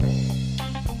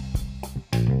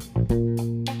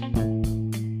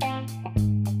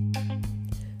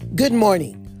Good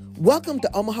morning. Welcome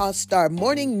to Omaha Star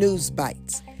Morning News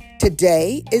Bytes.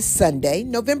 Today is Sunday,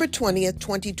 November 20th,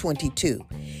 2022.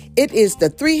 It is the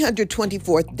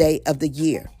 324th day of the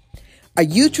year. Are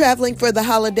you traveling for the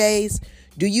holidays?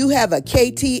 Do you have a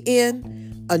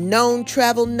KTN, a known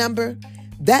travel number?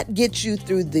 That gets you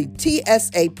through the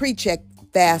TSA pre-check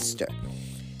faster.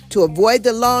 To avoid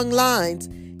the long lines,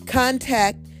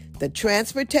 contact the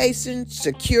Transportation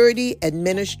Security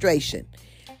Administration.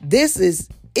 This is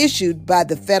issued by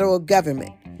the federal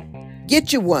government.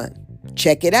 Get you one.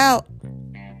 Check it out.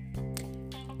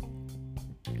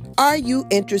 Are you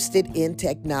interested in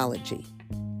technology?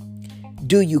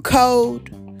 Do you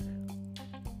code?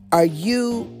 Are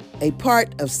you a part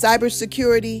of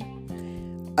cybersecurity?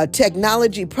 A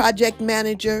technology project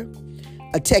manager?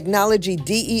 A technology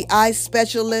DEI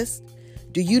specialist?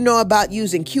 Do you know about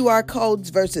using QR codes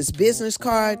versus business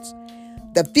cards?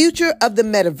 The future of the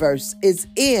metaverse is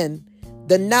in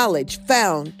the knowledge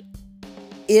found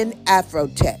in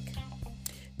Afrotech.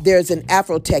 There's an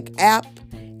Afrotech app,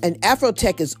 and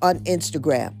Afrotech is on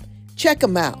Instagram. Check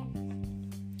them out.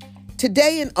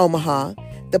 Today in Omaha,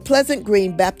 the Pleasant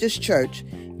Green Baptist Church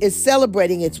is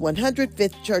celebrating its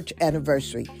 105th church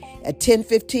anniversary at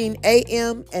 10:15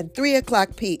 a.m. and 3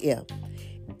 o'clock p.m.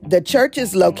 The church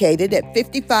is located at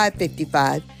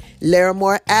 5555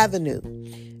 Larimore Avenue.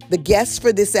 The guests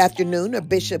for this afternoon are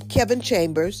Bishop Kevin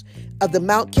Chambers of the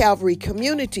Mount Calvary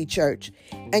Community Church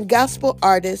and gospel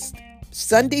artist,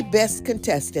 Sunday Best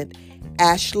contestant,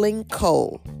 Ashling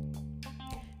Cole.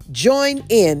 Join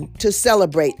in to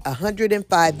celebrate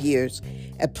 105 years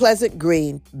at Pleasant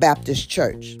Green Baptist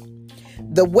Church.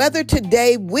 The weather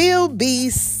today will be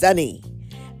sunny.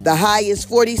 The high is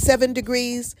 47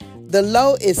 degrees. The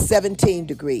low is 17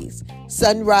 degrees.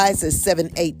 Sunrise is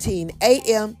 7:18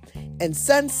 a.m. and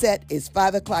sunset is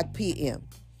 5 o'clock p.m.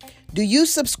 Do you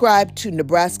subscribe to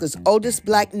Nebraska's oldest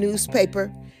black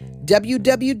newspaper?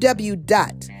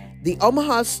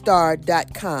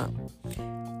 www.theomahastar.com.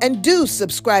 And do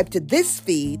subscribe to this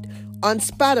feed on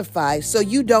Spotify so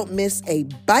you don't miss a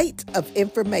bite of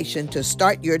information to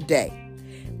start your day.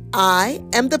 I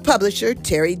am the publisher,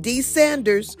 Terry D.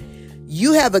 Sanders.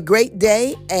 You have a great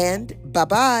day and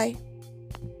bye-bye.